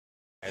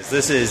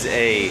This is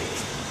a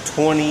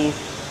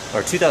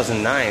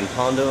 2009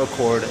 Honda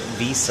Accord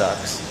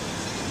V-Sux.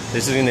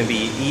 This is going to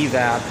be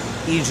Evap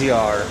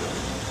Egr.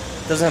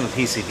 It doesn't have a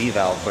Pcv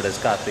valve, but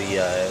it's got the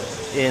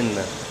in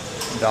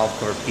valve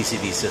cover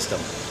Pcv system.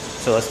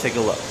 So let's take a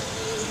look.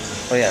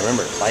 Oh yeah,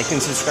 remember, like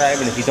and subscribe,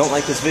 and if you don't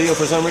like this video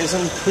for some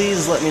reason,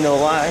 please let me know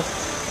why,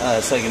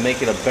 so I can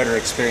make it a better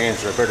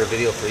experience or a better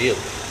video for you.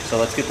 So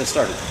let's get this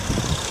started.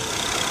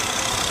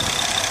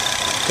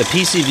 The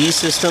Pcv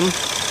system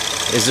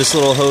is this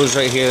little hose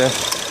right here.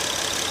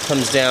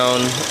 Comes down,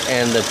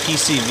 and the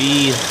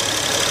PCV,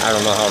 I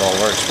don't know how it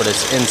all works, but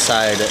it's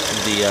inside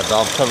the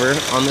valve cover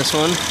on this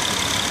one.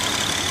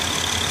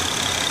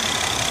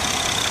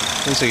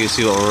 So you can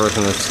see what we're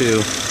working with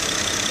too.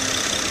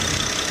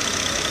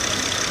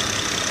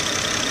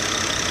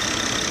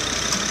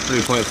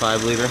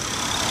 .5 liter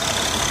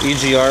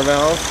Egr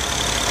valve.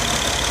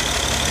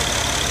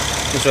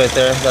 It's right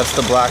there. That's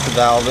the black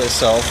valve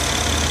itself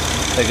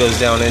that goes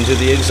down into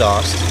the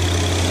exhaust.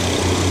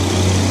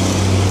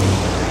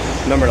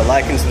 Remember to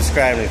like and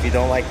subscribe, and if you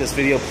don't like this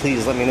video,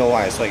 please let me know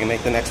why, so I can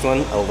make the next one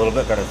a little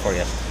bit better for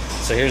you.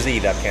 So here's the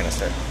Evap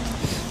canister.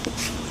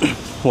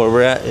 Where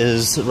we're at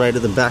is right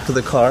at the back of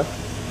the car.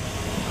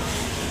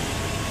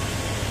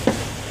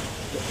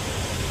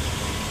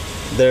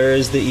 There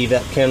is the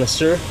Evap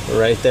canister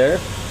right there,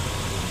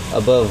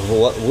 above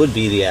what would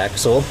be the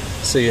axle.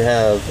 So you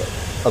have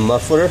a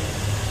muffler,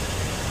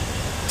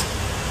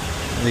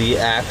 the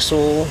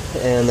axle,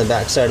 and the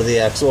back side of the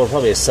axle, or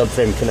probably a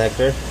subframe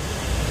connector,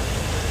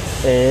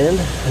 and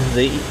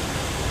the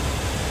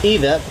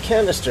Evap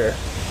canister.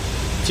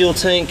 Fuel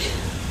tank.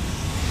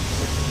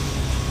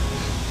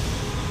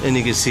 And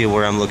you can see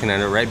where I'm looking at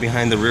it, right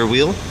behind the rear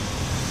wheel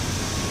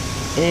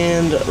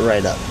and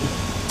right up.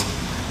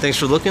 Thanks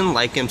for looking,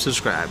 like and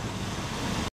subscribe.